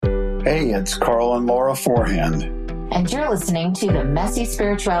Hey, it's Carl and Laura Forehand. And you're listening to the Messy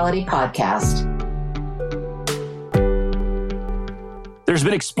Spirituality Podcast. There's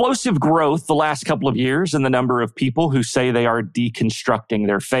been explosive growth the last couple of years in the number of people who say they are deconstructing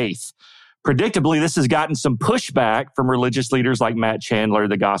their faith. Predictably, this has gotten some pushback from religious leaders like Matt Chandler,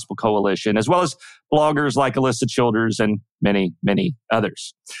 the Gospel Coalition, as well as bloggers like Alyssa Childers and many, many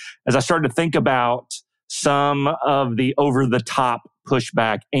others. As I started to think about some of the over-the-top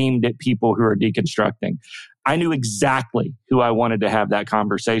pushback aimed at people who are deconstructing, I knew exactly who I wanted to have that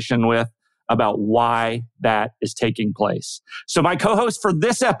conversation with about why that is taking place. So my co-hosts for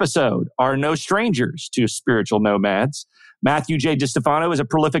this episode are no strangers to spiritual nomads. Matthew J. Distefano is a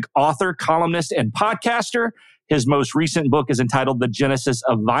prolific author, columnist, and podcaster. His most recent book is entitled The Genesis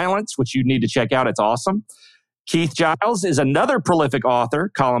of Violence, which you need to check out. It's awesome. Keith Giles is another prolific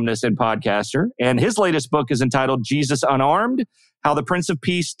author, columnist, and podcaster. And his latest book is entitled Jesus Unarmed, How the Prince of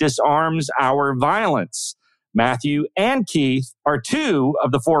Peace Disarms Our Violence. Matthew and Keith are two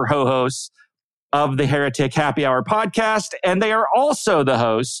of the four co-hosts of the Heretic Happy Hour podcast, and they are also the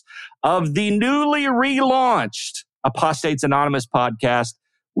hosts of the newly relaunched Apostates Anonymous podcast,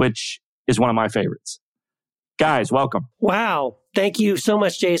 which is one of my favorites. Guys, welcome. Wow. Thank you so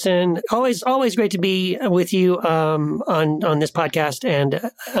much, Jason. Always great to be with you on this podcast. And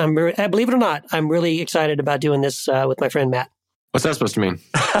believe it or not, I'm really excited about doing this with my friend Matt. What's that supposed to mean?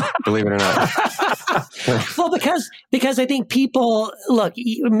 Believe it or not. Well, because I think people look.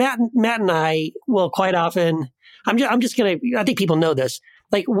 Matt and I will quite often. I think people know this.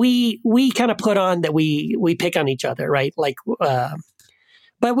 Like we kind of put on that we pick on each other, right? Like,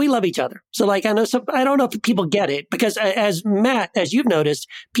 but we love each other. So like, I don't know if people get it because as you've noticed,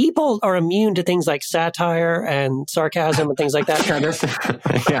 people are immune to things like satire and sarcasm and things like that.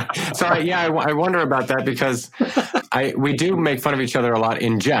 Yeah. So I wonder about that because we do make fun of each other a lot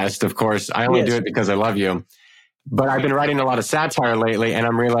in jest. Of course, I only do it because I love you, but I've been writing a lot of satire lately and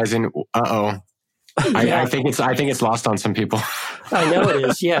I'm realizing, I think it's lost on some people. I know it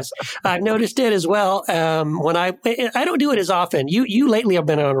is. Yes, I've noticed it as well. When I don't do it as often. You lately have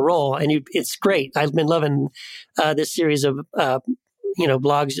been on a roll, and it's great. I've been loving this series of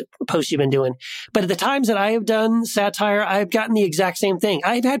blogs, posts you've been doing. But at the times that I have done satire, I've gotten the exact same thing.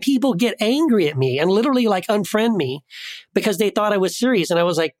 I've had people get angry at me and literally like unfriend me because they thought I was serious, and I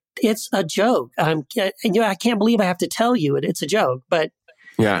was like, "It's a joke." I can't believe I have to tell you it's a joke, but.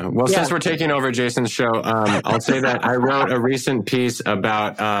 Yeah. Well, since we're taking over Jason's show, I'll say that I wrote a recent piece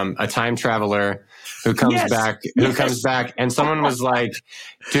about a time traveler who comes back, and someone was like,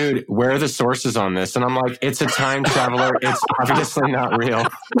 "Dude, where are the sources on this?" And I'm like, "It's a time traveler. It's obviously not real."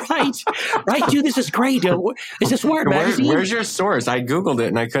 Right. Dude, this is great. Is this Wired magazine? Where's your source? I Googled it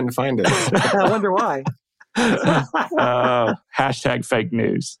and I couldn't find it. I wonder why. Hashtag fake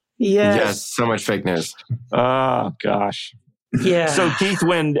news. Yes, so much fake news. Oh, gosh. Yeah. So Keith,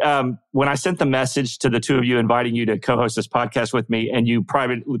 when I sent the message to the two of you inviting you to co-host this podcast with me, and you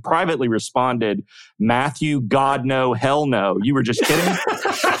privately responded, "Matthew, God no, hell no," you were just kidding.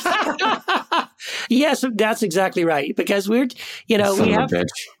 Yes, that's exactly right. Because we have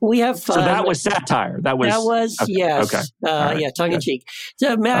fun. So that was satire. That was yes. Okay. Tongue in cheek.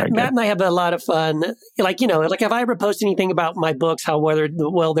 So Matt and I have a lot of fun. Like if I ever post anything about my books, how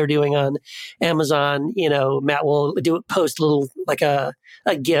well they're doing on Amazon, Matt will post a little like a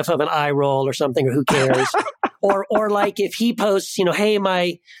gif of an eye roll or something, or who cares. Or like if he posts, hey,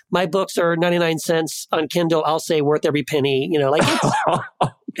 my books are 99 cents on Kindle, I'll say worth every penny.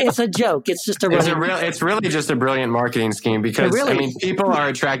 It's a joke. It's just it's really just a brilliant marketing scheme because people are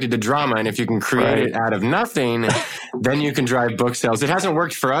attracted to drama, and if you can create it out of nothing, then you can drive book sales. It hasn't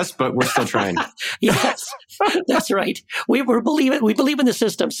worked for us, but we're still trying. Yes, that's right. We believe it. We believe in the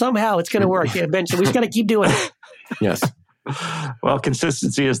system. Somehow it's going to work eventually. We just got to keep doing it. Yes. Well,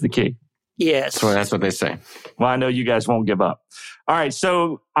 consistency is the key. Yes. So that's what they say. Well, I know you guys won't give up. All right.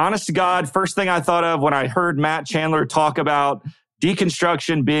 So honest to God, first thing I thought of when I heard Matt Chandler talk about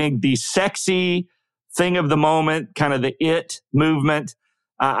deconstruction being the sexy thing of the moment, kind of the it movement,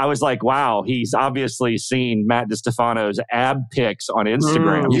 I was like, wow, he's obviously seen Matt Distefano's ab pics on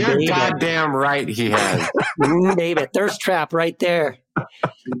Instagram. You're goddamn right he has. David, thirst trap right there.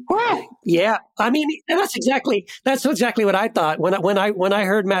 Yeah, I mean, that's exactly what I thought when I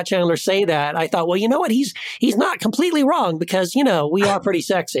heard Matt Chandler say that. I thought, well, you know what, he's not completely wrong because we are pretty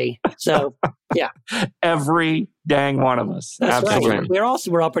sexy. So yeah, every dang one of us. That's absolutely right.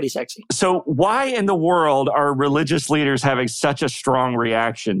 We're all pretty sexy. So why in the world are religious leaders having such a strong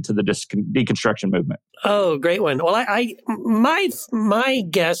reaction to the deconstruction movement? Oh, great one. Well, my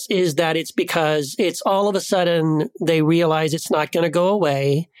guess is that it's because it's all of a sudden they realize it's not going to go away.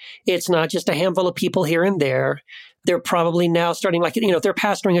 way. It's not just a handful of people here and there. They're probably now starting, like, if they're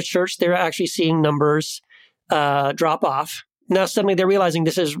pastoring a church, they're actually seeing numbers drop off. Now suddenly they're realizing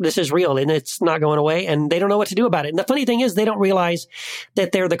this is real and it's not going away, and they don't know what to do about it. And the funny thing is, they don't realize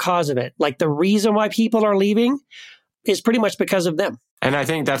that they're the cause of it. Like, the reason why people are leaving is pretty much because of them. And I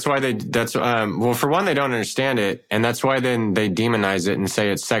think that's why well, for one, they don't understand it. And that's why then they demonize it and say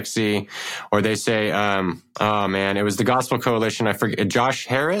it's sexy, or they say, oh man, it was the Gospel Coalition. I forget, Joshua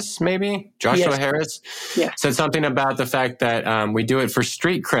Harris said something about the fact that we do it for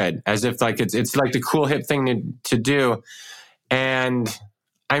street cred, as if like it's like the cool hip thing to do. And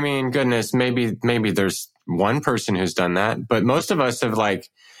I mean, goodness, maybe there's one person who's done that, but most of us have like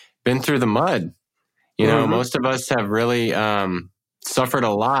been through the mud. Most of us have really suffered a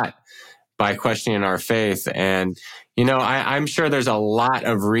lot by questioning our faith. And, I'm sure there's a lot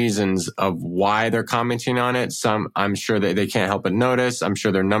of reasons of why they're commenting on it. Some, I'm sure that they can't help but notice. I'm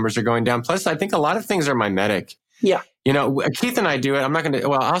sure their numbers are going down. Plus, I think a lot of things are mimetic. Yeah. Keith and I do it. I'm not going to,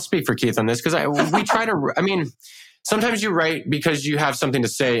 well, I'll speak for Keith on this because we try to, sometimes you write because you have something to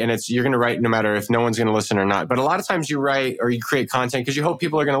say, and you're going to write no matter if no one's going to listen or not. But a lot of times you write or you create content because you hope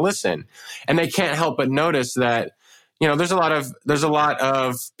people are going to listen, and they can't help but notice that there's a lot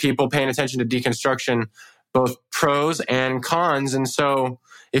of people paying attention to deconstruction, both pros and cons. And so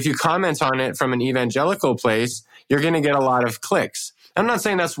if you comment on it from an evangelical place, you're going to get a lot of clicks. I'm not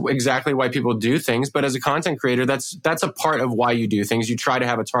saying that's exactly why people do things, but as a content creator, that's a part of why you do things. You try to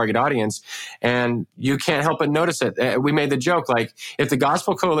have a target audience, and you can't help but notice it. We made the joke, like, if the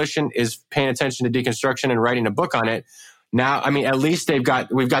Gospel Coalition is paying attention to deconstruction and writing a book on it, now, at least we've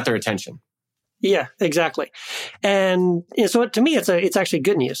got their attention. Yeah, exactly. And so to me, it's actually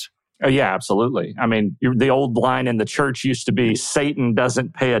good news. Oh, yeah, absolutely. The old line in the church used to be, Satan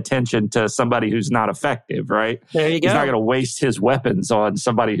doesn't pay attention to somebody who's not effective, right? There you go. He's not going to waste his weapons on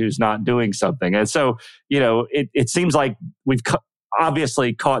somebody who's not doing something. And so, it seems like we've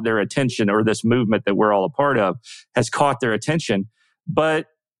obviously caught their attention, or this movement that we're all a part of has caught their attention. But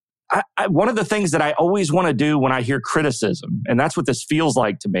one of the things that I always want to do when I hear criticism, and that's what this feels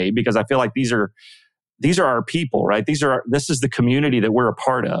like to me, because I feel like these are our people, right? This is the community that we're a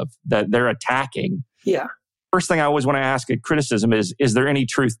part of, that they're attacking. Yeah. First thing I always want to ask at criticism is there any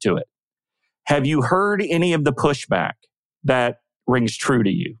truth to it? Have you heard any of the pushback that rings true to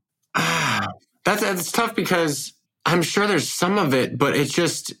you? That's tough, because I'm sure there's some of it, but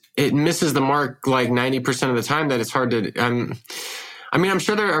it misses the mark like 90% of the time, that it's hard to, I'm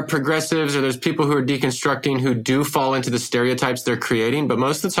sure there are progressives, or there's people who are deconstructing who do fall into the stereotypes they're creating. But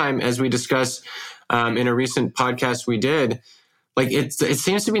most of the time, as we discuss in a recent podcast we did, like it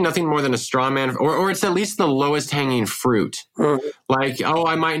seems to be nothing more than a straw man, or it's at least the lowest hanging fruit. Mm-hmm. Like, oh,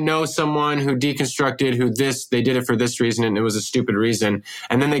 I might know someone who deconstructed, they did it for this reason, and it was a stupid reason.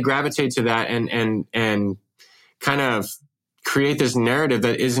 And then they gravitate to that and kind of create this narrative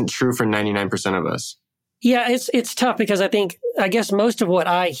that isn't true for 99% of us. Yeah, it's tough, because I guess most of what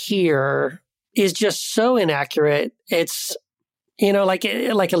I hear is just so inaccurate. It's, like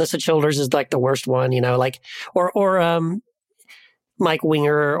Alyssa Childers is like the worst one, or Mike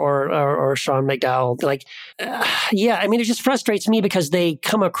Winger or Sean McDowell. Like, it just frustrates me, because they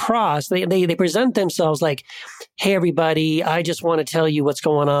come across, they present themselves like, hey, everybody, I just want to tell you what's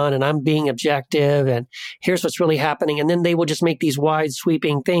going on, and I'm being objective, and here's what's really happening. And then they will just make these wide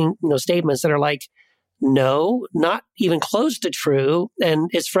sweeping statements that are like, no, not even close to true. And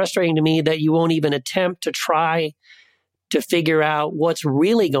it's frustrating to me that you won't even attempt to try to figure out what's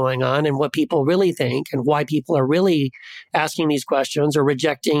really going on and what people really think, and why people are really asking these questions or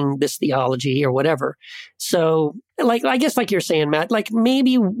rejecting this theology or whatever. So, I guess like you're saying, Matt, like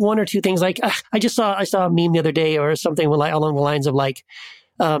maybe one or two things. Like I saw a meme the other day, or something along the lines of like,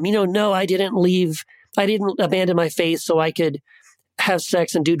 no, I didn't abandon my faith so I could have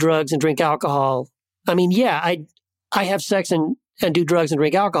sex and do drugs and drink alcohol. I have sex and do drugs and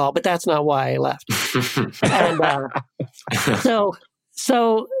drink alcohol, but that's not why I left. And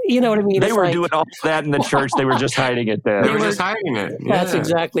so you know what I mean? They were doing all that in the church. They were just hiding it then. They were just hiding it. Yeah. That's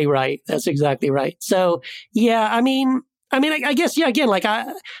exactly right. So, yeah, I guess, yeah, again, like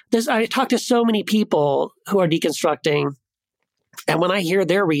I talk to so many people who are deconstructing, and when I hear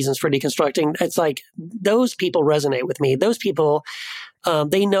their reasons for deconstructing, it's like those people resonate with me. Those people,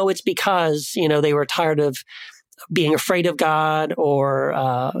 they know it's because, they were tired of being afraid of God,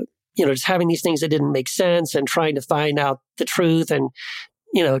 or, just having these things that didn't make sense, and trying to find out the truth, and,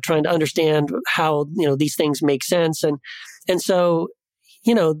 trying to understand how, these things make sense. And so,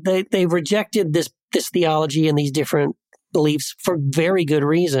 they rejected this theology and these different beliefs for very good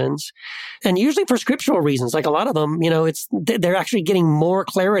reasons, and usually for scriptural reasons. Like a lot of them, they're actually getting more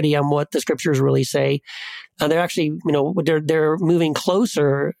clarity on what the scriptures really say. They're actually, they're moving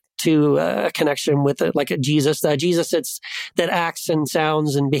closer to a connection with like a Jesus, that acts and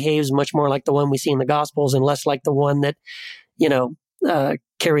sounds and behaves much more like the one we see in the Gospels and less like the one that,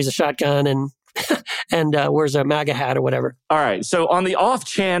 carries a shotgun and wears a MAGA hat or whatever. All right. So on the off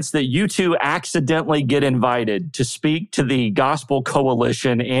chance that you two accidentally get invited to speak to the Gospel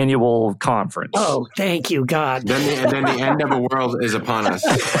Coalition annual conference. Oh, thank you, God. Then the end of the world is upon us.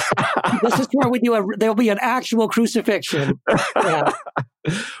 This is where there'll be an actual crucifixion. Yeah.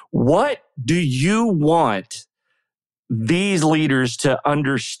 What do you want these leaders to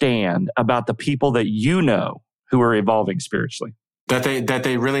understand about the people that you know who are evolving spiritually? That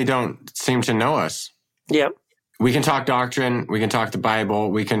they really don't seem to know us. Yeah. We can talk doctrine, we can talk the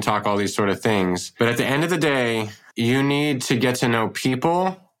Bible, we can talk all these sort of things. But at the end of the day, you need to get to know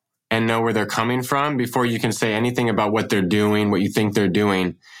people and know where they're coming from before you can say anything about what they're doing, what you think they're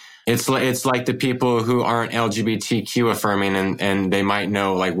doing. It's like the people who aren't LGBTQ affirming and they might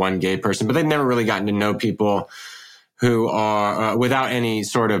know like one gay person, but they've never really gotten to know people who are without any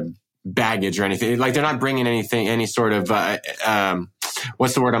sort of baggage or anything. Like they're not bringing any sort of,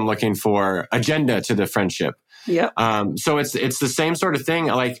 what's the word I'm looking for? Agenda to the friendship. Yeah. So it's the same sort of thing.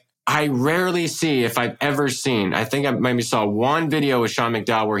 Like I rarely see, if I've ever seen, I think I maybe saw one video with Sean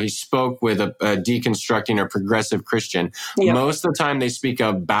McDowell where he spoke with a deconstructing or progressive Christian. Yeah. Most of the time they speak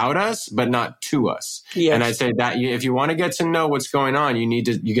about us, but not to us. Yes. And I say that if you want to get to know what's going on, you need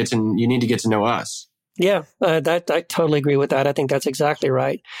to get to know us. Yeah, I totally agree with that. I think that's exactly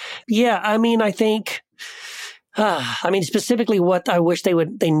right. Yeah, I mean, I think, specifically what I wish they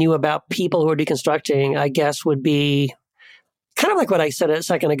knew about people who are deconstructing, I guess would be kind of like what I said a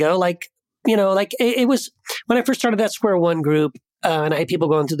second ago. Like, it was when I first started that Square One group, and I had people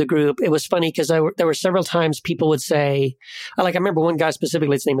going through the group. It was funny because there were several times people would say, I remember one guy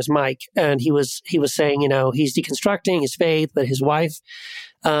specifically, his name was Mike, and he was saying, he's deconstructing his faith, but his wife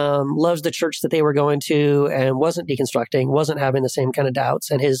loves the church that they were going to and wasn't deconstructing, wasn't having the same kind of doubts.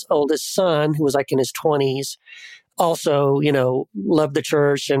 And his oldest son, who was like in his 20s, also, loved the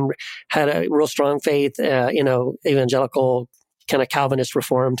church and had a real strong faith, evangelical kind of Calvinist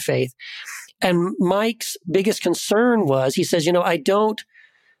Reformed faith. And Mike's biggest concern was, he says, I don't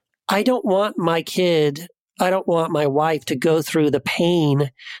want my kid, I don't want my wife to go through the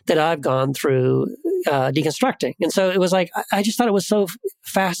pain that I've gone through deconstructing. And so it was like, I just thought it was so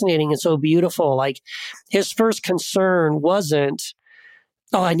fascinating and so beautiful. Like his first concern wasn't,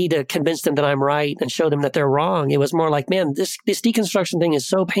 I need to convince them that I'm right and show them that they're wrong. It was more like, man, this deconstruction thing is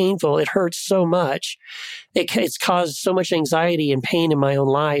so painful. It hurts so much. It's caused so much anxiety and pain in my own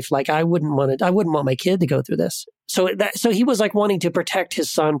life. Like I wouldn't want my kid to go through this. So he was like wanting to protect his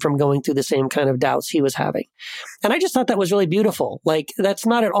son from going through the same kind of doubts he was having. And I just thought that was really beautiful. Like that's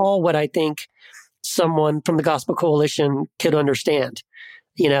not at all what I think someone from the Gospel Coalition could understand,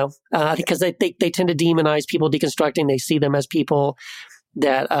 because they tend to demonize people deconstructing. They see them as people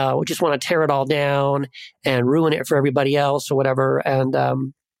that just want to tear it all down and ruin it for everybody else or whatever. And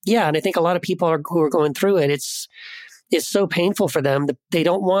and I think a lot of people who are going through it, it's so painful for them that they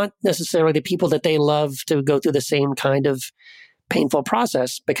don't want necessarily the people that they love to go through the same kind of painful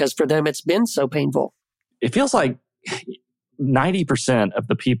process, because for them it's been so painful. It feels like 90% of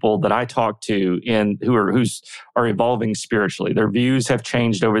the people that I talk to who are evolving spiritually, their views have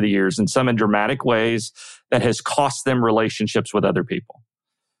changed over the years, and some in dramatic ways that has cost them relationships with other people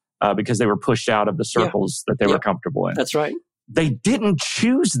because they were pushed out of the circles that they were comfortable in. That's right. They didn't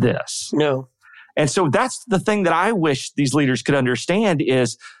choose this. No. And so that's the thing that I wish these leaders could understand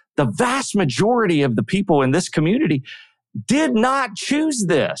is the vast majority of the people in this community did not choose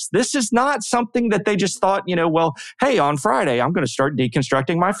this. This is not something that they just thought, well, hey, on Friday, I'm going to start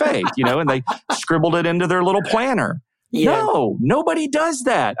deconstructing my faith, and they scribbled it into their little planner. Yeah. No, nobody does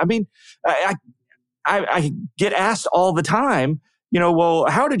that. I mean, I get asked all the time, well,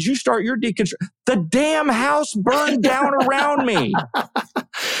 how did you start your deconstruction? The damn house burned down around me.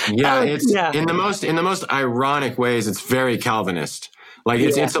 Yeah, in the most ironic ways, it's very Calvinist. Like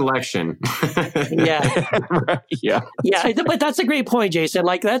it's election. Yeah. Right. Yeah. Yeah. But that's a great point, Jason.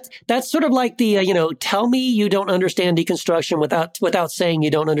 Like that's sort of like the, tell me you don't understand deconstruction without saying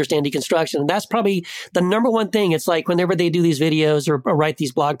you don't understand deconstruction. And that's probably the number one thing. It's like whenever they do these videos or write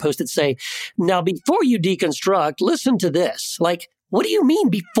these blog posts that say, now before you deconstruct, listen to this. Like what do you mean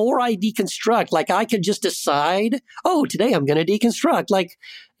before I deconstruct? Like I could just decide, oh, today I'm going to deconstruct. Like,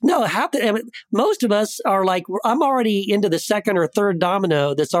 no, most of us are like, I'm already into the second or third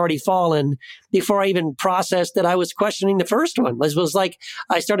domino that's already fallen before I even processed that I was questioning the first one. It was like,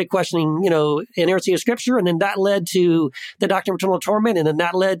 I started questioning, inerrancy of scripture, and then that led to the doctrine of eternal torment, and then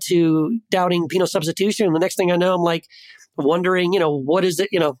that led to doubting penal substitution. And the next thing I know, I'm like wondering, what is it,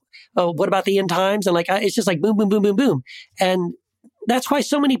 what about the end times? And like, it's just like boom, boom, boom, boom, boom. And that's why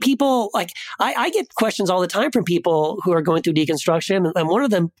so many people, like, I get questions all the time from people who are going through deconstruction. And one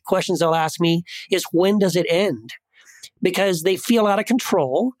of the questions they'll ask me is, when does it end? Because they feel out of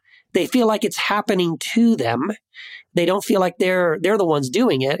control. They feel like it's happening to them. They don't feel like they're the ones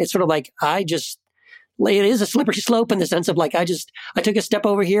doing it. It's sort of like, it is a slippery slope in the sense of like, I took a step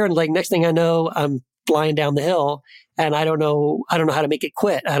over here and like, next thing I know, I'm flying down the hill and I don't know how to make it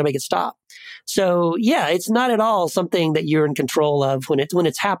quit, how to make it stop. So yeah, it's not at all something that you're in control of when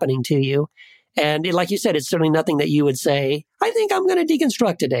it's happening to you. And like you said, it's certainly nothing that you would say, I think I'm going to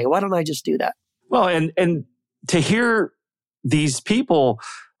deconstruct today. Why don't I just do that? Well, and to hear these people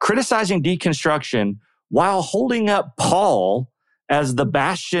criticizing deconstruction while holding up Paul as the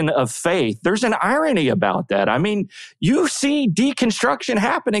bastion of faith, there's an irony about that. I mean, you see deconstruction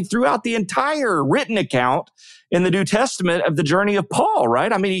happening throughout the entire written account in the New Testament of the journey of Paul,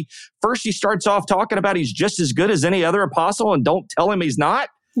 right? I mean, he starts off talking about he's just as good as any other apostle, and don't tell him he's not.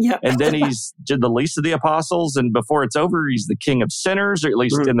 Yeah. And then he's the least of the apostles, and before it's over, he's the king of sinners, or at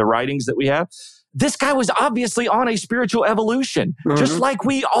least in the writings that we have. This guy was obviously on a spiritual evolution, just like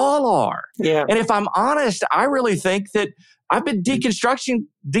we all are. Yeah. And if I'm honest, I really think that I've been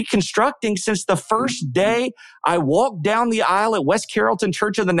deconstructing since the first day I walked down the aisle at West Carrollton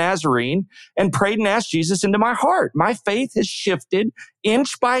Church of the Nazarene and prayed and asked Jesus into my heart. My faith has shifted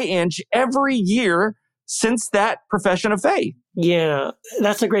inch by inch every year since that profession of faith. Yeah,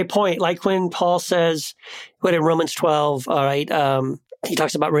 that's a great point. Like when Paul says, in Romans 12, all right, he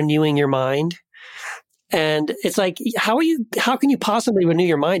talks about renewing your mind. And it's like, how can you possibly renew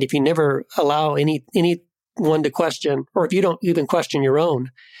your mind if you never allow anyone to question, or if you don't even question your own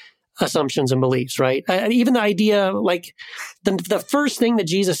assumptions and beliefs, right? Even the idea, like the first thing that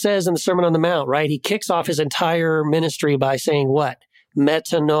Jesus says in the Sermon on the Mount, right? He kicks off his entire ministry by saying what?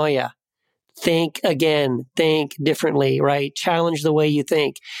 Metanoia. Think again, think differently, right? Challenge the way you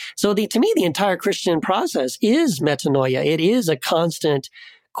think. So to me, the entire Christian process is metanoia. It is a constant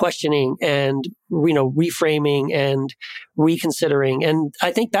questioning and, reframing and reconsidering. And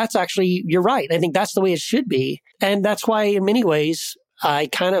I think that's actually, you're right. I think that's the way it should be. And that's why in many ways, I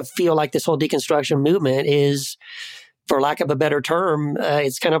kind of feel like this whole deconstruction movement is, for lack of a better term,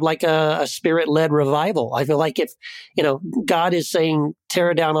 it's kind of like a spirit-led revival. I feel like if, God is saying,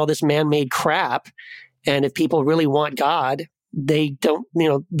 tear down all this man-made crap. And if people really want God, they don't,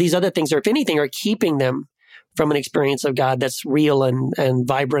 these other things, or if anything, are keeping them from an experience of God that's real and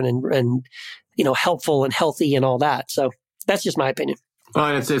vibrant and helpful and healthy and all that. So that's just my opinion. Well,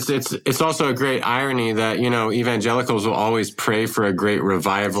 and it's also a great irony that, evangelicals will always pray for a great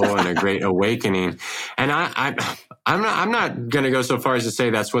revival and a great awakening. And I'm not going to go so far as to say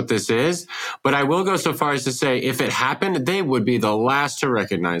that's what this is, but I will go so far as to say if it happened, they would be the last to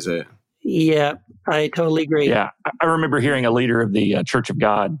recognize it. Yeah, I totally agree. Yeah, I remember hearing a leader of the Church of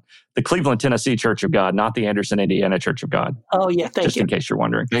God, the Cleveland, Tennessee Church of God, not the Anderson, Indiana Church of God. Oh, yeah, thank you. Just in case you're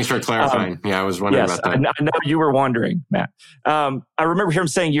wondering. Thanks for clarifying. I was wondering about that. I know you were wondering, Matt. I remember him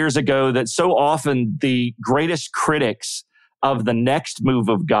saying years ago that so often the greatest critics of the next move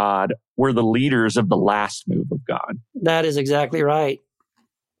of God were the leaders of the last move of God. That is exactly right.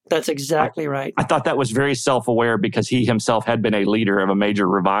 That's exactly right. I thought that was very self-aware because he himself had been a leader of a major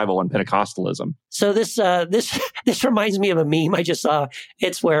revival in Pentecostalism. So this reminds me of a meme I just saw.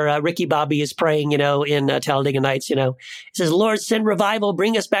 It's where Ricky Bobby is praying, in Talladega Nights, It says, Lord, send revival,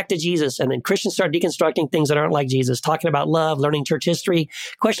 bring us back to Jesus. And then Christians start deconstructing things that aren't like Jesus, talking about love, learning church history,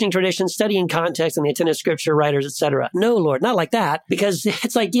 questioning traditions, studying context and the intent of scripture writers, etc. No, Lord, not like that. Because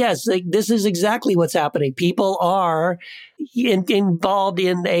it's like, yes, this is exactly what's happening. People are involved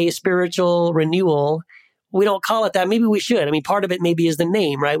in a spiritual renewal. We don't call it that. Maybe we should. I mean, part of it maybe is the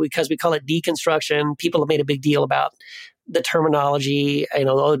name, right? Because we call it deconstruction. People have made a big deal about the terminology.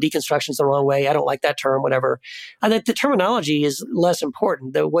 Deconstruction's the wrong way. I don't like that term, whatever. I think the terminology is less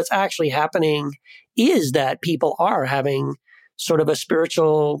important. What's actually happening is that people are having sort of a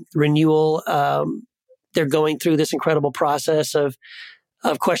spiritual renewal. They're going through this incredible process of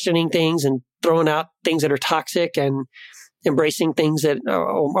questioning things and throwing out things that are toxic and embracing things that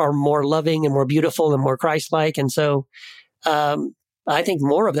are more loving and more beautiful and more Christ-like. And so, I think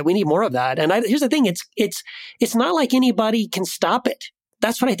more of that. We need more of that. And here's the thing. It's not like anybody can stop it.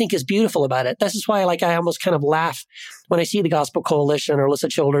 That's what I think is beautiful about it. This is why, I almost kind of laugh when I see the Gospel Coalition or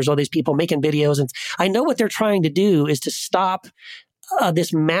Alyssa Childers, all these people making videos. And I know what they're trying to do is to stop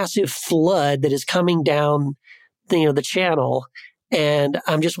this massive flood that is coming down, the channel. And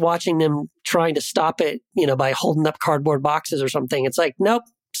I'm just watching them trying to stop it, by holding up cardboard boxes or something. It's like, nope,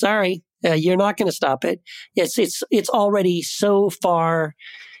 sorry, you're not going to stop it. It's already so far.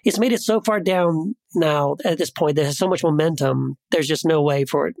 It's made it so far down now at this point that has so much momentum. There's just no way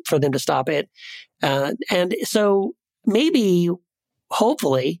for them to stop it. And so maybe,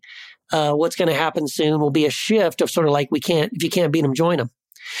 hopefully, what's going to happen soon will be a shift of sort of like, if you can't beat them, join them.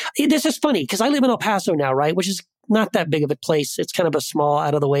 This is funny because I live in El Paso now, right? Which is not that big of a place. It's kind of a small,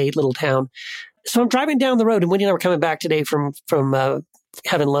 out of the way little town. So I'm driving down the road, and Wendy and I were coming back today from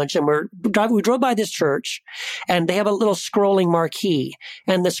having lunch, and we drove by this church, and they have a little scrolling marquee,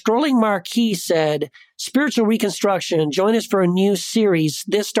 and the scrolling marquee said, "Spiritual Reconstruction, join us for a new series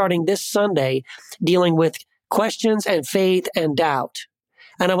starting this Sunday, dealing with questions and faith and doubt."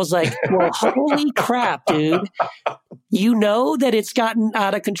 And I was like, well, holy crap, dude. You know that it's gotten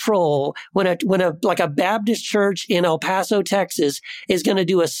out of control when a Baptist church in El Paso, Texas is going to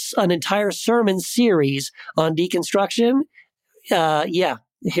do an entire sermon series on deconstruction. Yeah,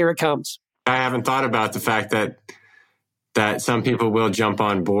 here it comes. I haven't thought about the fact that some people will jump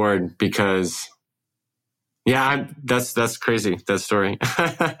on board because, that's crazy, that story.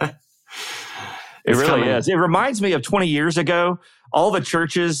 It really is. It reminds me of 20 years ago. All the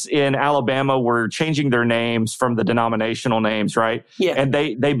churches in Alabama were changing their names from the denominational names, right? Yeah. And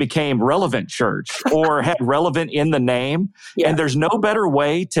they became Relevant Church or had relevant in the name. Yeah. And there's no better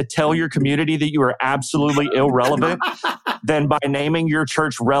way to tell your community that you are absolutely irrelevant than by naming your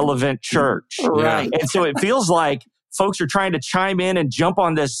church Relevant Church. Right. And so it feels like folks are trying to chime in and jump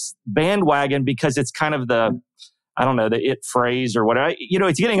on this bandwagon because it's kind of the it phrase or whatever.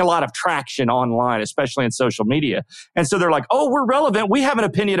 It's getting a lot of traction online, especially in social media. And so they're like, oh, we're relevant. We have an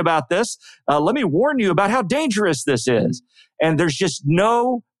opinion about this. Let me warn you about how dangerous this is. And there's just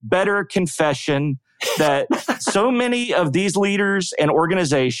no better confession that so many of these leaders and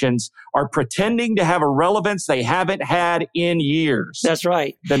organizations are pretending to have a relevance they haven't had in years. That's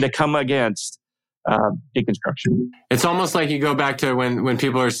right. Than to come against deconstruction. It's almost like you go back to when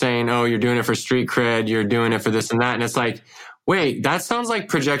people are saying, oh, you're doing it for street cred, you're doing it for this and that. And it's like, wait, that sounds like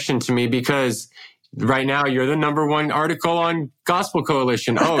projection to me because right now you're the number one article on Gospel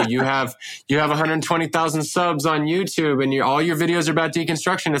Coalition. Oh, you have 120,000 subs on YouTube and all your videos are about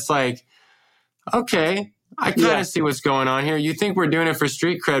deconstruction. It's like, okay, I kind of see what's going on here. You think we're doing it for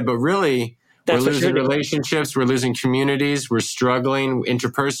street cred, but really we're losing relationships. We're losing communities. We're struggling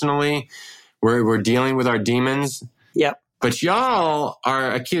interpersonally. We're dealing with our demons. Yep. But y'all are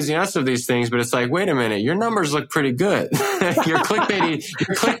accusing us of these things, but it's like, wait a minute, your numbers look pretty good. Your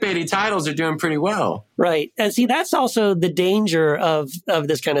clickbaity titles are doing pretty well. Right. And see, that's also the danger of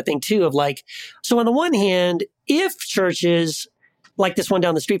this kind of thing too, so on the one hand, if churches like this one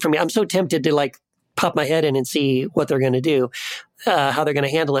down the street from me, I'm so tempted to pop my head in and see what they're going to do, how they're going to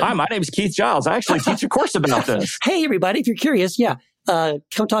handle it. Hi, my name is Keith Giles. I actually teach a course about this. Hey, everybody, if you're curious,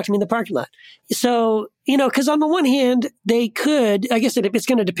 come talk to me in the parking lot. So, because on the one hand, they could, I guess it's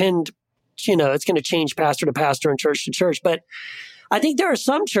going to depend, it's going to change pastor to pastor and church to church. But I think there are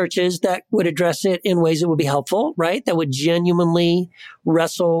some churches that would address it in ways that would be helpful, right? That would genuinely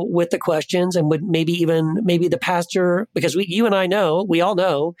wrestle with the questions and would maybe the pastor, because you and I know, we all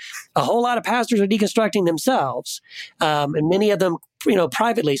know, a whole lot of pastors are deconstructing themselves, and many of them,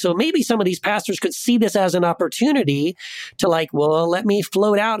 privately. So maybe some of these pastors could see this as an opportunity to let me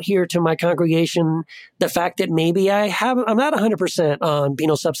float out here to my congregation the fact that maybe I'm not 100% on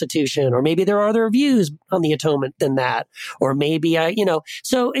penal substitution, or maybe there are other views on the atonement than that, or maybe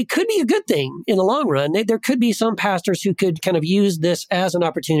so it could be a good thing in the long run. There could be some pastors who could kind of use this as an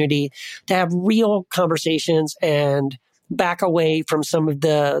opportunity to have real conversations and back away from some of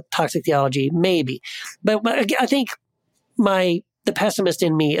the toxic theology, maybe. But I think the pessimist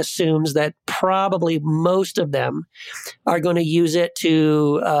in me assumes that probably most of them are going to use it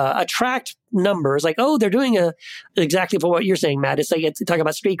to attract numbers. Like, oh, they're doing exactly for what you're saying, Matt. It's like talking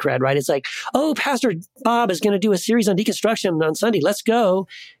about street cred, right? It's like, oh, Pastor Bob is going to do a series on deconstruction on Sunday. Let's go,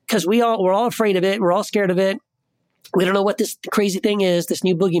 because we're all afraid of it. We're all scared of it. We don't know what this crazy thing is, this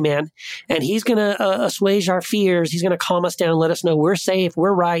new boogeyman, and he's going to assuage our fears. He's going to calm us down, let us know we're safe,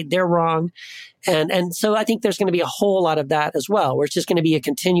 we're right, they're wrong. And so I think there's going to be a whole lot of that as well, where it's just going to be a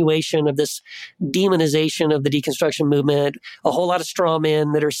continuation of this demonization of the deconstruction movement, a whole lot of straw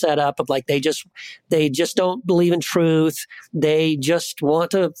men that are set up of like, they just don't believe in truth. They just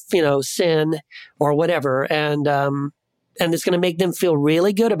want to, sin or whatever. And it's going to make them feel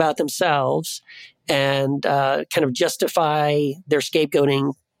really good about themselves and kind of justify their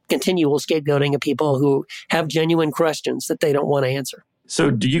continual scapegoating of people who have genuine questions that they don't want to answer. So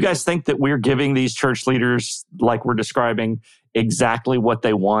do you guys think that we're giving these church leaders, like we're describing, exactly what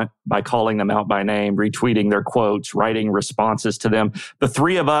they want by calling them out by name, retweeting their quotes, writing responses to them? The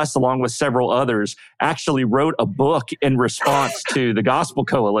three of us, along with several others, actually wrote a book in response to the Gospel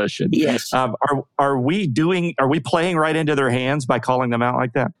Coalition. Yes. Are we playing right into their hands by calling them out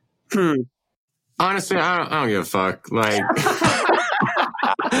like that? Honestly, I don't give a fuck. Like,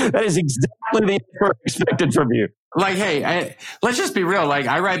 that is exactly the answer expected from you. Like, hey, let's just be real. Like,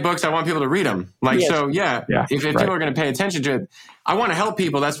 I write books. I want people to read them. Like, yes. So yeah, if people are going to pay attention to it, I want to help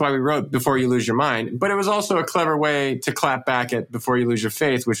people. That's why we wrote Before You Lose Your Mind. But it was also a clever way to clap back at Before You Lose Your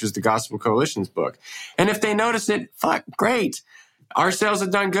Faith, which was the Gospel Coalition's book. And if they notice it, fuck, great. Our sales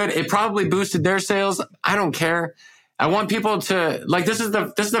have done good. It probably boosted their sales. I don't care. I want people to, like, this is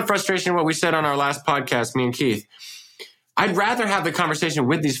the frustration of what we said on our last podcast, me and Keith. I'd rather have the conversation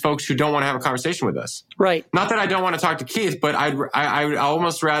with these folks who don't want to have a conversation with us. Right. Not that I don't want to talk to Keith, but I'd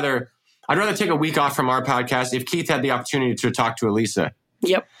almost rather take a week off from our podcast if Keith had the opportunity to talk to Elisa.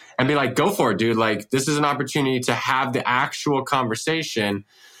 Yep. And be like, go for it, dude. Like, this is an opportunity to have the actual conversation.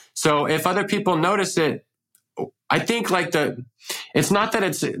 So if other people notice it, I think like it's not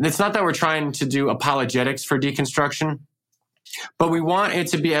that we're trying to do apologetics for deconstruction. But we want it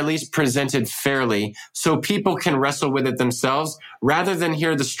to be at least presented fairly so people can wrestle with it themselves rather than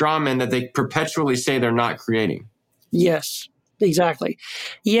hear the straw men that they perpetually say they're not creating. Yes, exactly.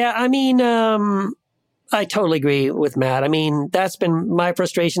 Yeah, I mean, I totally agree with Matt. I mean, that's been my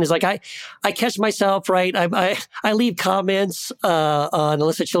frustration is like I catch myself, right? I leave comments on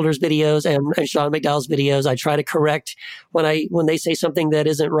Alyssa Childers' videos and Sean McDowell's videos. I try to correct when they say something that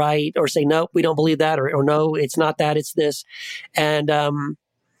isn't right or say, nope, we don't believe that, or no, it's not that, it's this. And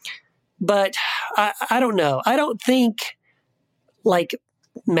but I don't know. I don't think like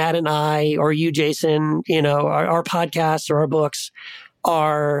Matt and I or you, Jason, our podcasts or our books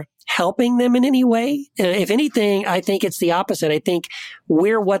are helping them in any way. If anything, I think it's the opposite. I think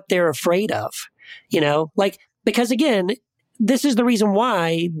we're what they're afraid of, because again, this is the reason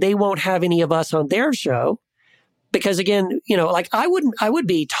why they won't have any of us on their show. Because again, I would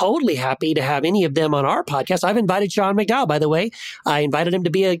be totally happy to have any of them on our podcast. I've invited Sean McDowell, by the way. I invited him to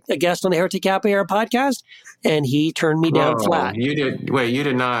be a guest on the Heretic Happy Hour podcast, and he turned me down flat. You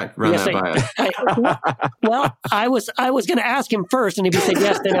did not run that by us. Well, I was going to ask him first, and if he said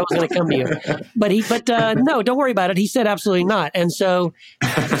yes, then I was going to come to you. But no, don't worry about it. He said absolutely not. And so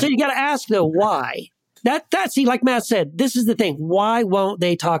you got to ask though, why? See, like Matt said, this is the thing. Why won't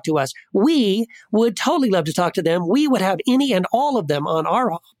they talk to us? We would totally love to talk to them. We would have any and all of them on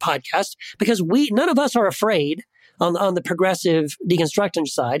our podcast because none of us are afraid on the progressive deconstruction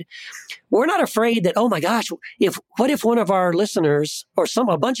side. We're not afraid that, oh my gosh, what if one of our listeners or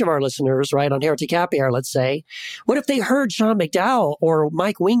a bunch of our listeners, right, on Heretic Happy Hour, let's say, what if they heard Sean McDowell or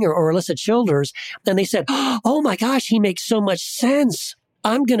Mike Winger or Alyssa Childers and they said, oh my gosh, he makes so much sense.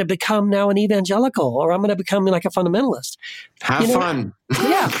 I'm going to become now an evangelical, or I'm going to become like a fundamentalist. Have fun.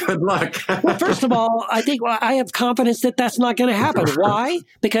 Yeah. Good luck. Well, first of all, I think I have confidence that that's not going to happen. Why?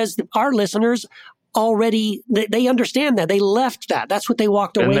 Because our listeners already, they understand that. They left that. That's what they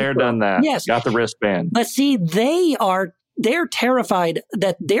walked away from. And they're done that. Yes. Got the wristband. But see, they're terrified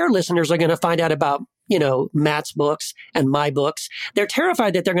that their listeners are going to find out about Matt's books and my books. They're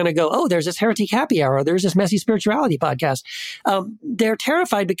terrified that they're going to go, oh, there's this Heretic Happy Hour, or there's this Messy Spirituality podcast. They're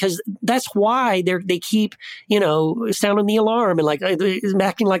terrified because that's why they keep, sounding the alarm and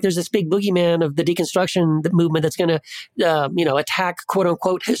acting like there's this big boogeyman of the deconstruction movement that's going to, attack quote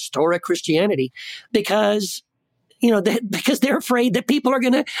unquote historic Christianity because they're afraid that people are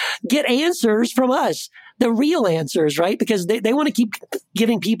going to get answers from us, the real answers, right? Because they want to keep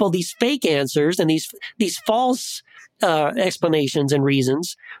giving people these fake answers and these false explanations and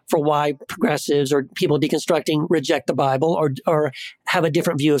reasons for why progressives or people deconstructing reject the Bible or have a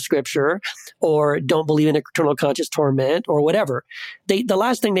different view of Scripture or don't believe in eternal conscious torment or whatever. The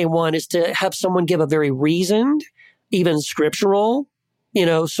last thing they want is to have someone give a very reasoned, even scriptural,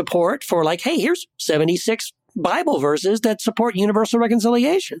 support for like, hey, here's 76 Bible verses that support universal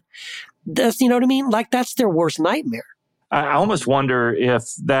reconciliation. That's, you know what I mean? Like, that's their worst nightmare. I almost wonder if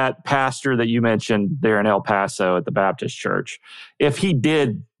that pastor that you mentioned there in El Paso at the Baptist church, if he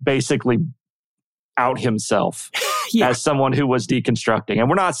did basically out himself as someone who was deconstructing. And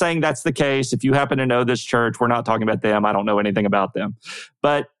we're not saying that's the case. If you happen to know this church, we're not talking about them. I don't know anything about them.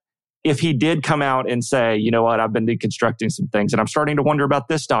 But if he did come out and say, you know what, I've been deconstructing some things and I'm starting to wonder about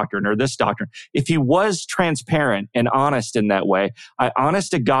this doctrine or this doctrine. If he was transparent and honest in that way, I honest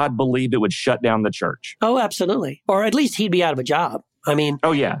to God believe it would shut down the church. Oh, absolutely. Or at least he'd be out of a job. I mean,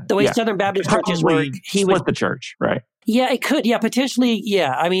 the way Southern Baptist churches work, he would split the church, right? Yeah, it could. Yeah, potentially.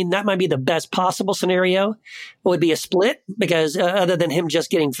 Yeah. I mean, that might be the best possible scenario. It would be a split because other than him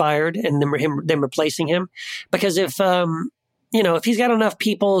just getting fired and them replacing him. Because if he's got enough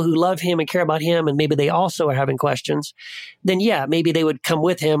people who love him and care about him, and maybe they also are having questions, then maybe they would come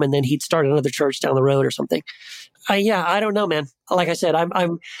with him, and then he'd start another church down the road or something. I don't know, man. Like I said,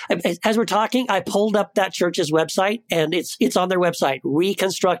 I'm as we're talking, I pulled up that church's website, and it's on their website,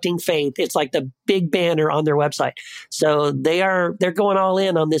 Reconstructing Faith. It's like the big banner on their website. So they're going all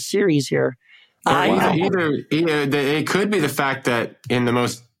in on this series here. Either it could be the fact that in the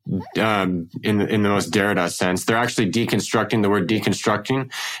most in the most Derrida sense, they're actually deconstructing the word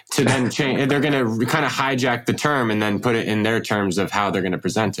deconstructing to then change. They're going to kind of hijack the term and then put it in their terms of how they're going to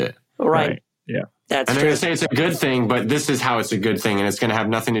present it. Right. Yeah. That's and they're going to say it's a good thing, but this is how it's a good thing, and it's going to have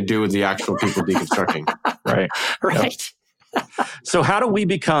nothing to do with the actual people deconstructing. Right. Right. Yep. So how do we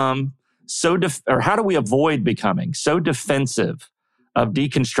become how do we avoid becoming so defensive of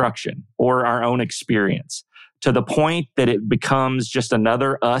deconstruction or our own experience to the point that it becomes just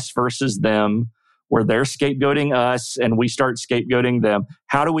another us versus them, where they're scapegoating us and we start scapegoating them?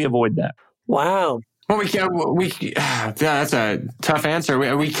 How do we avoid that? Wow. Well, that's a tough answer.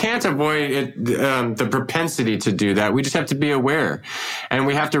 We can't avoid it, the propensity to do that. We just have to be aware. And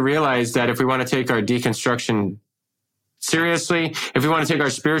we have to realize that if we want to take our deconstruction seriously, if we want to take our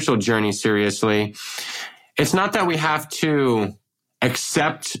spiritual journey seriously, it's not that we have do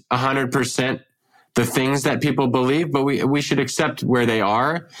accept 100% the things that people believe, but we should accept where they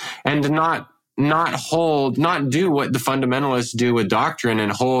are and not do what the fundamentalists do with doctrine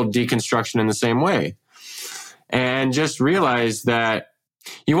and hold deconstruction in the same way. And just realize that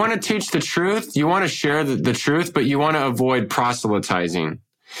you want to teach the truth, you want to share the truth, but you want to avoid proselytizing.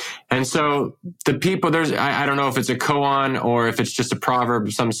 And so the people, I don't know if it's a koan or if it's just a proverb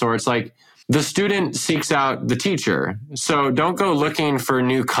of some sort. It's like the student seeks out the teacher. So don't go looking for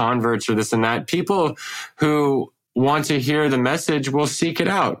new converts or this and that. People who want to hear the message will seek it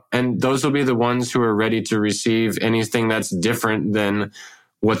out. And those will be the ones who are ready to receive anything that's different than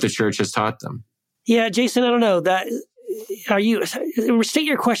what the church has taught them. Yeah, Jason, I don't know state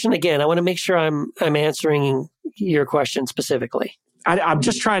your question again. I want to make sure I'm answering your question specifically. I'm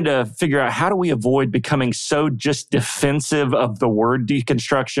just trying to figure out, how do we avoid becoming so just defensive of the word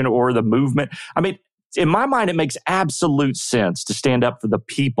deconstruction or the movement? I mean, in my mind, it makes absolute sense to stand up for the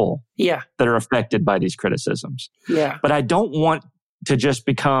people that are affected by these criticisms. Yeah. But I don't want to just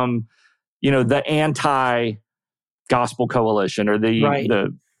become, the anti-gospel coalition or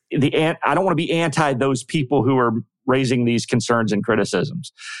I don't want to be anti those people who are raising these concerns and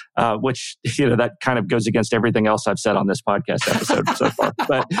criticisms, which, that kind of goes against everything else I've said on this podcast episode so far.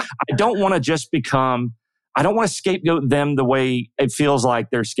 But I don't want to I don't want to scapegoat them the way it feels like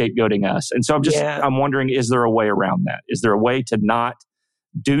they're scapegoating us. And so I'm wondering, is there a way around that? Is there a way to not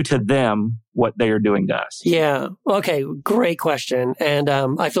do to them what they are doing to us? Yeah. Okay. Great question. And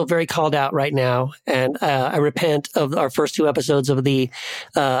I feel very called out right now. And I repent of our first 2 episodes of the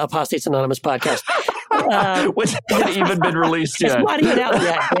Apostates Anonymous podcast. Which hasn't even been released yet. It's not even out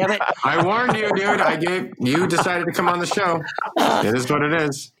yet, damn it. I warned you, dude. You decided to come on the show. It is what it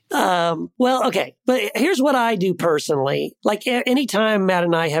is. Well, okay. But here's what I do personally. Like anytime Matt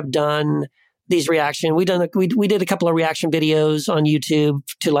and I have done these reaction, we did a couple of reaction videos on YouTube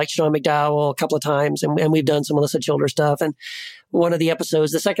to like Sean McDowell a couple of times, and we've done some Alyssa Childers stuff. And one of the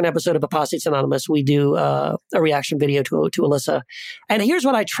episodes, the second episode of Apostates Anonymous, we do a reaction video to Alyssa. And here's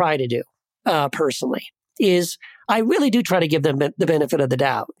what I try to do personally is I really do try to give them the benefit of the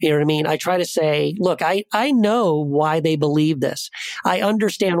doubt. You know what I mean? I try to say, look, I know why they believe this. I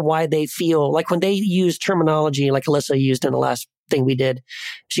understand why they feel like when they use terminology like Alyssa used in the last thing we did,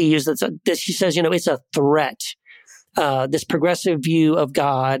 she used this, she says, it's a threat. This progressive view of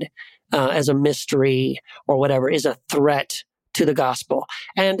God as a mystery or whatever is a threat to the gospel.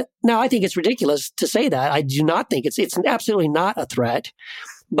 And now I think it's ridiculous to say that. I do not think it's absolutely not a threat.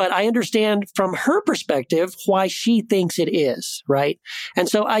 But I understand from her perspective why she thinks it is, right? And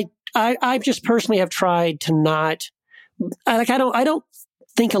so I just personally have tried to not, I don't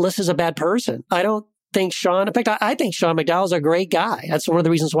think Alyssa's a bad person. I don't think Sean, in fact, I think Sean McDowell's a great guy. That's one of the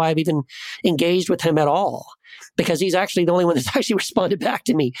reasons why I've even engaged with him at all, because he's actually the only one that's actually responded back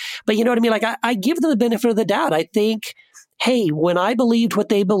to me. But you know what I mean? Like, I give them the benefit of the doubt. I think, hey, when I believed what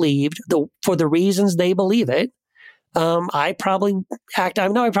they believed, for the reasons they believe it, I probably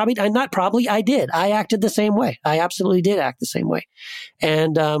I did. I acted the same way. I absolutely did act the same way.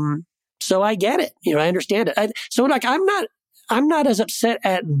 And, so I get it. You know, I understand it. So like, I'm not as upset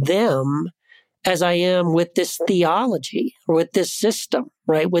at them as I am with this theology or with this system,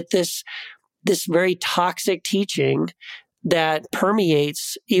 right? With this very toxic teaching that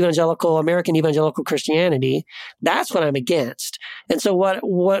permeates American evangelical Christianity. That's what I'm against. And so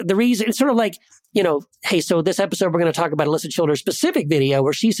what the reason, it's sort of like, you know, hey, so this episode, we're going to talk about Alyssa Childers' specific video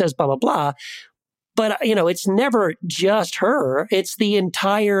where she says blah, blah, blah. But, you know, it's never just her. It's the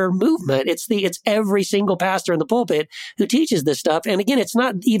entire movement. It's every single pastor in the pulpit who teaches this stuff. And again, it's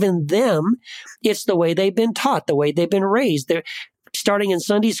not even them. It's the way they've been taught, the way they've been raised. They're starting in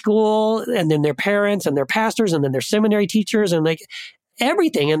Sunday school, and then their parents and their pastors, and then their seminary teachers, and like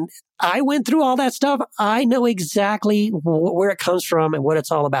everything. And I went through all that stuff. I know exactly where it comes from and what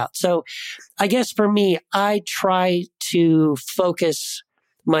it's all about. So I guess for me, I try to focus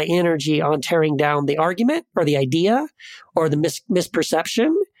my energy on tearing down the argument or the idea or the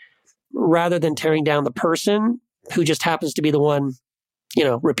misperception rather than tearing down the person who just happens to be the one, you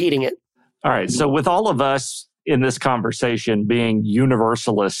know, repeating it. All right. So with all of us in this conversation being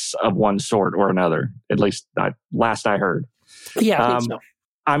universalists of one sort or another, at least last I heard. Yeah, I think so.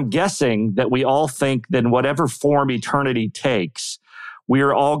 I'm guessing that we all think that in whatever form eternity takes, we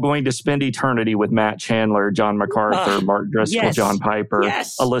are all going to spend eternity with Matt Chandler, John MacArthur, Mark Driscoll, yes, John Piper,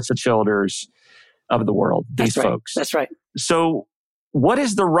 Alyssa Childers of the world, these folks. That's right. So what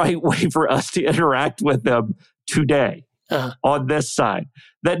is the right way for us to interact with them today on this side?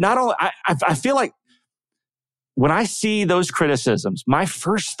 That not only, I feel like when I see those criticisms, my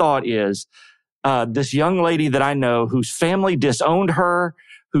first thought is this young lady that I know whose family disowned her,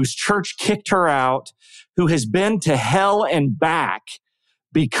 whose church kicked her out, who has been to hell and back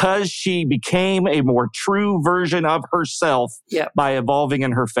because she became a more true version of herself by evolving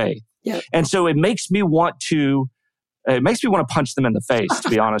in her faith. Yep. And so it makes me want to punch them in the face, to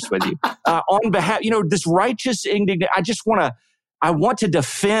be honest with you. On behalf, you know, this righteous indignation, I want to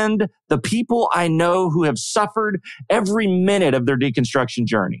defend the people I know who have suffered every minute of their deconstruction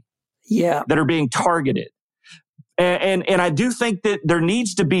journey. Yeah. That are being targeted. And I do think that there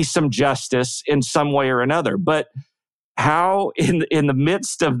needs to be some justice in some way or another. But how in the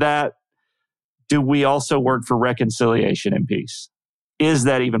midst of that do we also work for reconciliation and peace? Is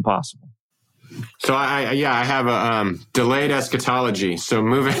that even possible? So I have a delayed eschatology. So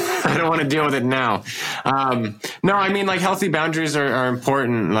moving, I don't want to deal with it now. No, I mean, like, healthy boundaries are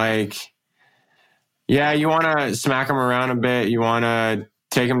important. Like, yeah, you want to smack them around a bit. You want to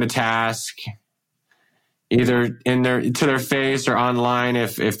take them to task, either to their face or online,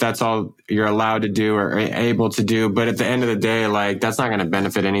 if that's all you're allowed to do or able to do. But at the end of the day, like, that's not going to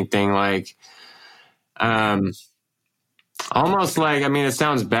benefit anything. Like, almost like, I mean, it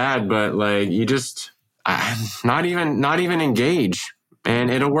sounds bad, but like, you just not even engage,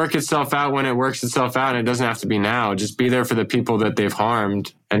 and it'll work itself out when it works itself out. And it doesn't have to be now. Just be there for the people that they've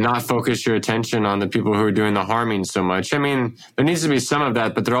harmed and not focus your attention on the people who are doing the harming so much. I mean, there needs to be some of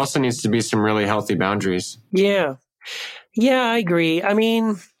that, but there also needs to be some really healthy boundaries. Yeah. Yeah, I agree. I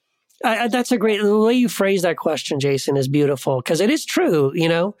mean, that's the way you phrase that question, Jason, is beautiful, because it is true. You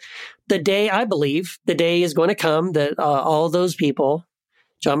know, I believe the day is going to come that all those people,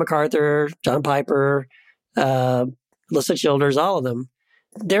 John MacArthur, John Piper, Alyssa Childers, all of them,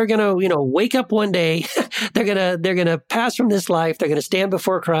 they're going to, you know, wake up one day. they're going to pass from this life. They're going to stand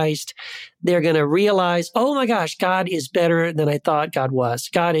before Christ. They're going to realize, oh my gosh, God is better than I thought God was.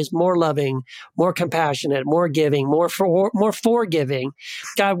 God is more loving, more compassionate, more giving, more forgiving.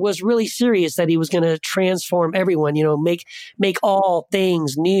 God was really serious that he was going to transform everyone, you know, make all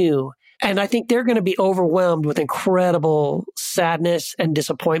things new. And I think they're going to be overwhelmed with incredible sadness and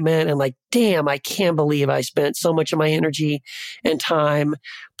disappointment and like, damn, I can't believe I spent so much of my energy and time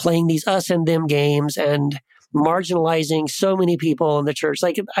playing these us and them games and marginalizing so many people in the church.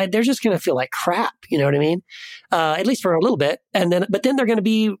 Like, they're just going to feel like crap. You know what I mean? At least for a little bit. But then they're going to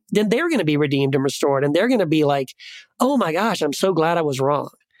be redeemed and restored. And they're going to be like, oh my gosh, I'm so glad I was wrong.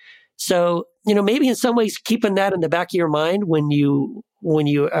 So, you know, maybe in some ways keeping that in the back of your mind when you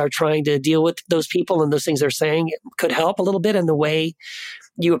are trying to deal with those people and those things they're saying could help a little bit in the way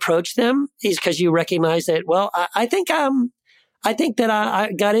you approach them, is because you recognize that, well, I think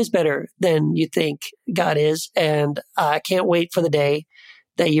that God is better than you think God is. And I can't wait for the day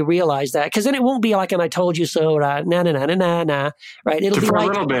that you realize that, because then it won't be like an "I told you so," right? Right? It'll be for like a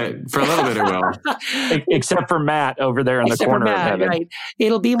little bit it will. Except for Matt over there in the corner of heaven. Right?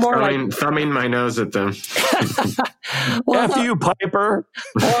 It'll be more thumbing my nose at them. F you, Piper.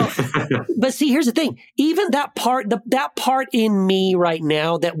 But see, here's the thing. Even that part, that part in me right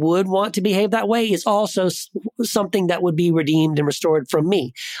now that would want to behave that way is also something that would be redeemed and restored from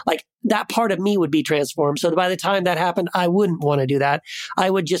me. Like, that part of me would be transformed. So by the time that happened, I wouldn't want to do that.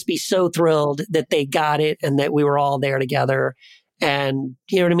 I would just be so thrilled that they got it and that we were all there together. And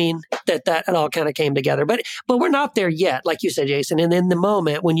you know what I mean? That it all kind of came together. But we're not there yet, like you said, Jason. And in the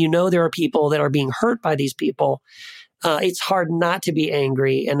moment when you know there are people that are being hurt by these people, it's hard not to be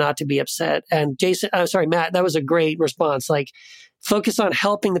angry and not to be upset. And Matt, that was a great response. Like, focus on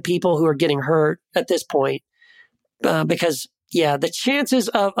helping the people who are getting hurt at this point. Because the chances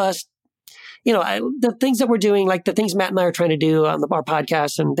of us, the things that we're doing, like the things Matt and I are trying to do on our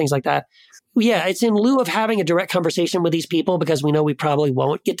podcast and things like that. Yeah, it's in lieu of having a direct conversation with these people, because we know we probably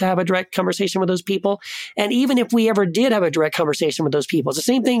won't get to have a direct conversation with those people. And even if we ever did have a direct conversation with those people, it's the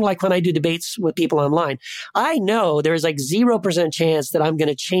same thing like when I do debates with people online. I know there's like 0% chance that I'm going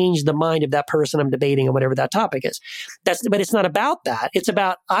to change the mind of that person I'm debating on whatever that topic is. But it's not about that. It's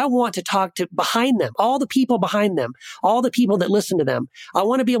about, I want to talk to behind them, all the people behind them, all the people that listen to them. I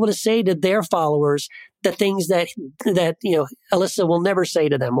want to be able to say to their followers the things that Alyssa will never say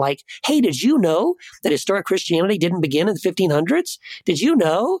to them, like, hey, did you know that historic Christianity didn't begin in the 1500s? Did you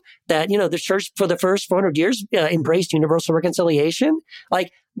know that, the church for the first 400 years embraced universal reconciliation?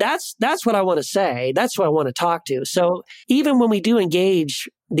 Like, that's what I want to say. That's what I want to talk to. So even when we do engage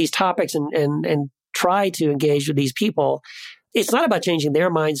these topics and try to engage with these people, it's not about changing their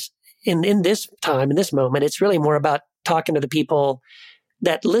minds in this time, in this moment. It's really more about talking to the people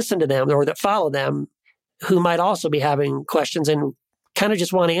that listen to them or that follow them, who might also be having questions and kind of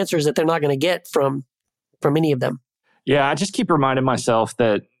just want answers that they're not going to get from any of them. Yeah, I just keep reminding myself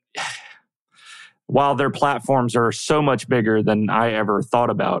that while their platforms are so much bigger than I ever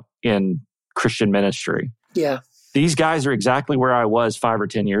thought about in Christian ministry, these guys are exactly where I was 5 or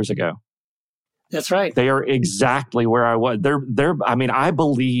 10 years ago. That's right. They are exactly where I was. I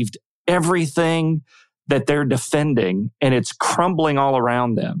believed everything that they're defending, and it's crumbling all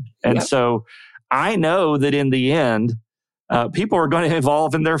around them. And so I know that in the end, people are going to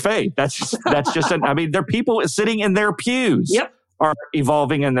evolve in their faith. That's just, they're people sitting in their pews are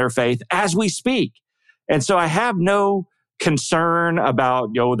evolving in their faith as we speak. And so I have no concern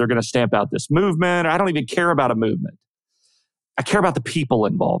about, they're going to stamp out this movement. I don't even care about a movement. I care about the people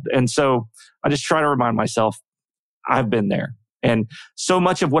involved. And so I just try to remind myself, I've been there. And so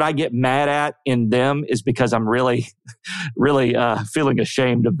much of what I get mad at in them is because I'm really, really feeling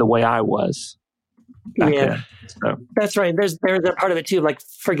ashamed of the way I was. Then, so. That's right. There's a part of it too, like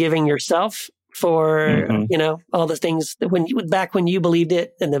forgiving yourself for all the things that when you believed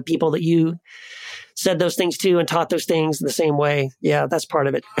it, and the people that you said those things to and taught those things the same way. Yeah, that's part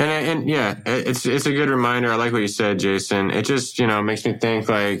of it. And it's a good reminder. I like what you said, Jason. It just makes me think,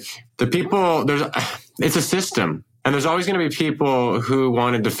 like, the people. It's a system. And there's always going to be people who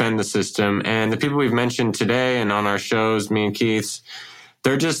want to defend the system. And the people we've mentioned today and on our shows, me and Keith's,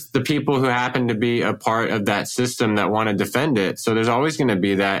 they're just the people who happen to be a part of that system that want to defend it. So there's always going to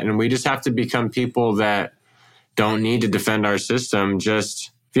be that. And we just have to become people that don't need to defend our system. Just,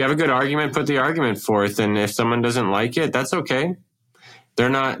 if you have a good argument, put the argument forth. And if someone doesn't like it, that's okay.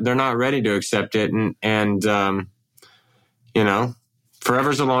 They're not ready to accept it. And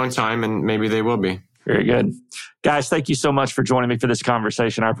forever's a long time, and maybe they will be. Very good. Guys, thank you so much for joining me for this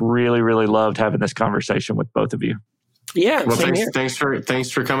conversation. I've really, really loved having this conversation with both of you. Yeah. Well, thanks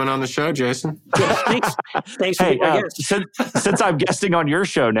for coming on the show, Jason. Yeah, thanks for being my guest. Since I'm guesting on your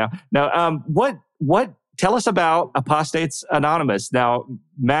show now, what tell us about Apostates Anonymous. Now,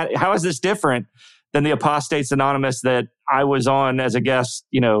 Matt, how is this different than the Apostates Anonymous that I was on as a guest,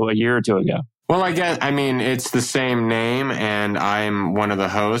 a year or two ago? Well, it's the same name, and I'm one of the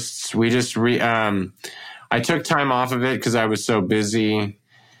hosts. We just I took time off of it because I was so busy.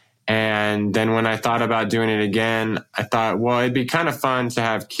 And then when I thought about doing it again, I thought, well, it'd be kind of fun to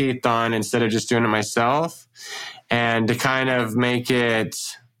have Keith on instead of just doing it myself, and to kind of make it,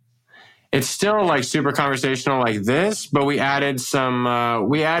 it's still like super conversational like this, but we added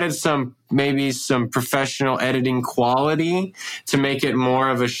some maybe some professional editing quality to make it more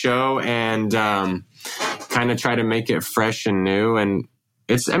of a show, and kind of try to make it fresh and new. And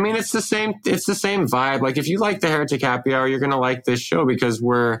it's the same vibe. Like, if you like the Heretic Happy Hour, you're going to like this show, because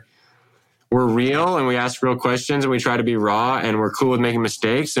we're we're real and we ask real questions and we try to be raw and we're cool with making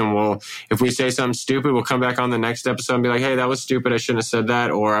mistakes. And if we say something stupid, we'll come back on the next episode and be like, hey, that was stupid. I shouldn't have said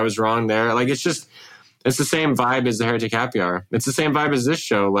that. Or I was wrong there. Like, it's the same vibe as the Heretic Happy Hour. It's the same vibe as this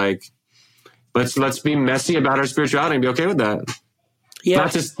show. Like, let's be messy about our spirituality and be okay with that. Yeah.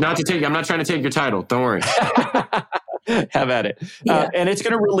 I'm not trying to take your title. Don't worry. Have at it. Yeah. And it's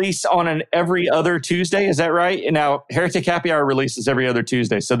going to release on an every other Tuesday. Is that right? And now Heretic Happy Hour releases every other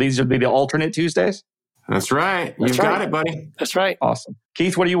Tuesday. So these would be the alternate Tuesdays? That's right. You've got it, buddy. That's right. Awesome.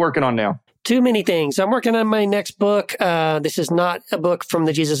 Keith, what are you working on now? Too many things. I'm working on my next book. This is not a book from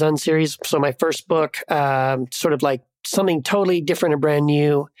the Jesus Un series. So my first book, sort of like something totally different and brand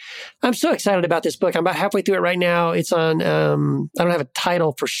new. I'm so excited about this book. I'm about halfway through it right now. It's on, I don't have a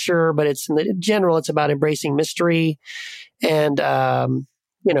title for sure, but it's in the general, it's about embracing mystery and,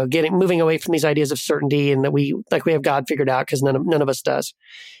 moving away from these ideas of certainty and that we have God figured out because none of us does.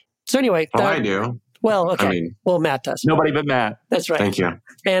 So anyway. I do. Well, okay. Matt does. Nobody but Matt. That's right. Thank you.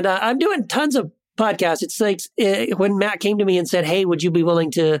 And I'm doing tons of podcasts. It's like when Matt came to me and said, hey, would you be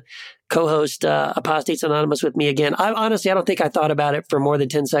willing to co-host Apostates Anonymous with me again? I don't think I thought about it for more than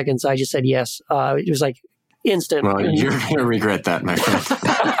 10 seconds. I just said yes. It was like instant. Well, you're going to regret that, my friend.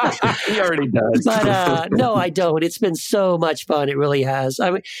 He already does. But no, I don't. It's been so much fun. It really has.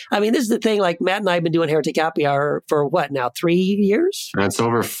 I mean, this is the thing. Like Matt and I have been doing Heretic Happy Hour for what now? 3 years? That's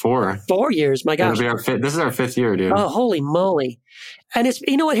over 4. 4 years. My gosh. This is our 5th year, dude. Oh, holy moly. And it's,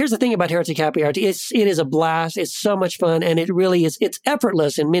 you know what? Here's the thing about Heretic Happy Hour. It is a blast. It's so much fun. And it really is, it's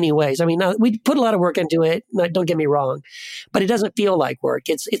effortless in many ways. I mean, now, we put a lot of work into it. Don't get me wrong, but it doesn't feel like work.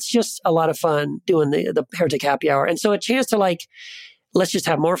 It's just a lot of fun doing the Heretic Happy Hour. And so a chance to let's just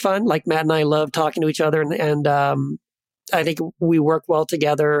have more fun. Like Matt and I love talking to each other. And I think we work well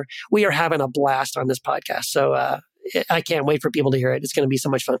together. We are having a blast on this podcast. So I can't wait for people to hear it. It's going to be so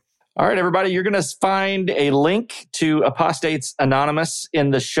much fun. All right, everybody, you're going to find a link to Apostates Anonymous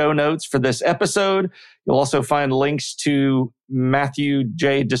in the show notes for this episode. You'll also find links to Matthew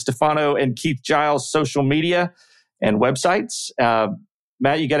J. Distefano and Keith Giles' social media and websites.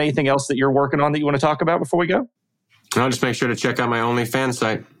 Matt, you got anything else that you're working on that you want to talk about before we go? I'll just make sure to check out my OnlyFans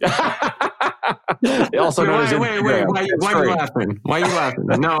site. Also wait, why are you laughing? Why are you laughing?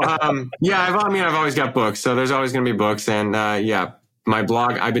 No, I've always got books, so there's always going to be books. And my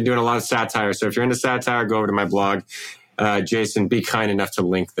blog, I've been doing a lot of satire. So if you're into satire, go over to my blog. Jason, be kind enough to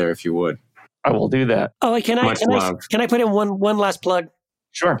link there if you would. I will do that. Oh, can I put in one last plug?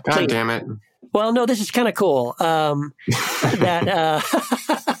 Sure. God damn it. Well, no, this is kind of cool. So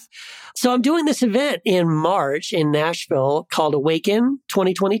I'm doing this event in March in Nashville called Awaken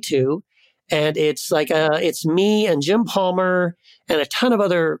 2022. And it's it's me and Jim Palmer and a ton of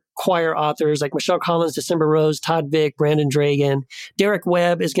other choir authors like Michelle Collins, December Rose, Todd Vick, Brandon Dragan. Derek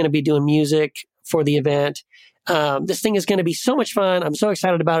Webb is going to be doing music for the event. This thing is going to be so much fun. I'm so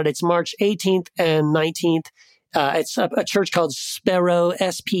excited about it. It's March 18th and 19th. It's a church called Spero,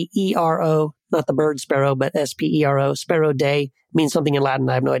 S-P-E-R-O, not the bird sparrow, but S-P-E-R-O, Spero Day. Means something in Latin.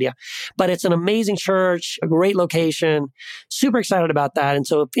 I have no idea. But it's an amazing church, a great location. Super excited about that. And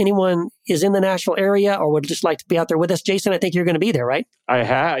so if anyone is in the Nashville area or would just like to be out there with us, Jason, I think you're going to be there, right? I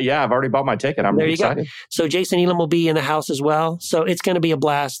have. Yeah, I've already bought my ticket. I'm really excited. Go. So Jason Elam will be in the house as well. So it's going to be a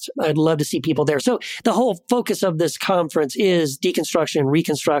blast. I'd love to see people there. So the whole focus of this conference is deconstruction,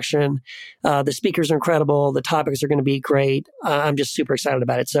 reconstruction. The speakers are incredible. The topics are going to be great. I'm just super excited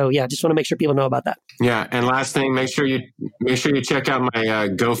about it. So yeah, just want to make sure people know about that. Yeah. And last thing, make sure you check out my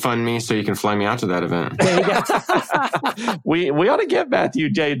GoFundMe so you can fly me out to that event. There you go. we ought to get Matthew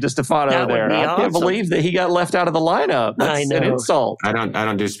J. Distefano there. I can't believe that he got left out of the lineup. That's an insult. I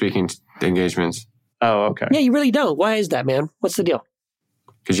don't do speaking engagements. Oh, okay. Yeah, you really don't. Why is that, man? What's the deal?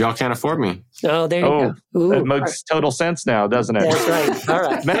 Because y'all can't afford me. Oh, there you go. Ooh, that makes total sense now, doesn't it? That's right. All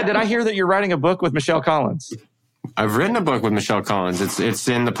right. Matt, did I hear that you're writing a book with Michelle Collins? I've written a book with Michelle Collins. It's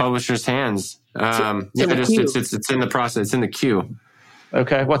in the publisher's hands. It's in the process. It's in the queue.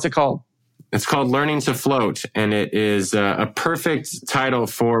 Okay. What's it called? It's called Learning to Float, and it is a perfect title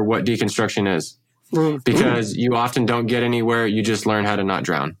for what deconstruction is. Because you often don't get anywhere. You just learn how to not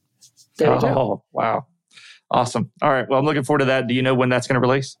drown. There you go. Wow. Awesome. All right. Well, I'm looking forward to that. Do you know when that's going to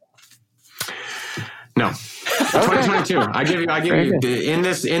release? No. 2022. I give you in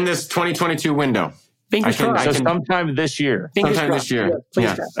this 2022 window. Sometime this year. This year.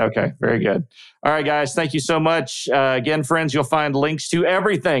 Yeah. Okay. Very good. All right, guys. Thank you so much. Again, friends, you'll find links to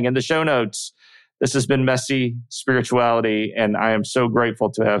everything in the show notes. This has been Messy Spirituality, and I am so grateful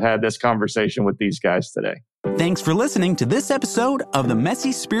to have had this conversation with these guys today. Thanks for listening to this episode of the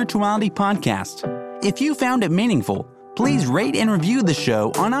Messy Spirituality Podcast. If you found it meaningful, please rate and review the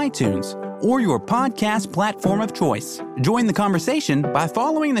show on iTunes or your podcast platform of choice. Join the conversation by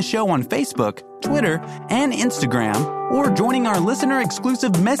following the show on Facebook, Twitter, and Instagram, or joining our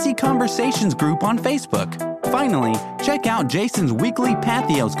listener-exclusive Messy Conversations group on Facebook. Finally, check out Jason's weekly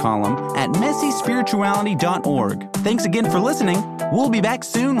Pathos column at messyspirituality.org. Thanks again for listening. We'll be back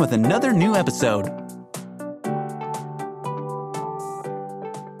soon with another new episode.